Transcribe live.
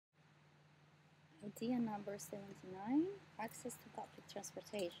Idea number 79, access to public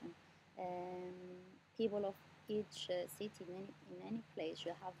transportation. People of each city in any place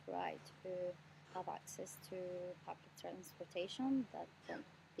should have the right to have access to public transportation, that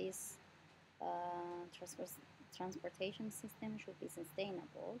this transportation system should be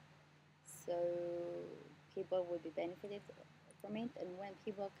sustainable, so people will be benefited from it. And when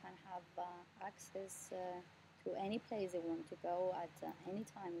people can have access to any place they want to go at any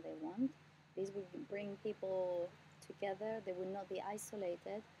time they want, this will bring people together. They will not be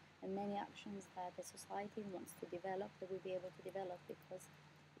isolated, and many actions that the society wants to develop, they will be able to develop, because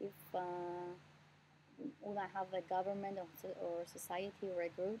if we might have a government or society or a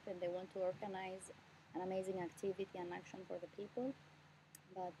group and they want to organize an amazing activity and action for the people,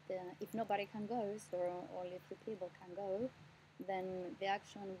 but if nobody can go, so only a few people can go, then the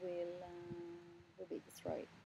action will be destroyed.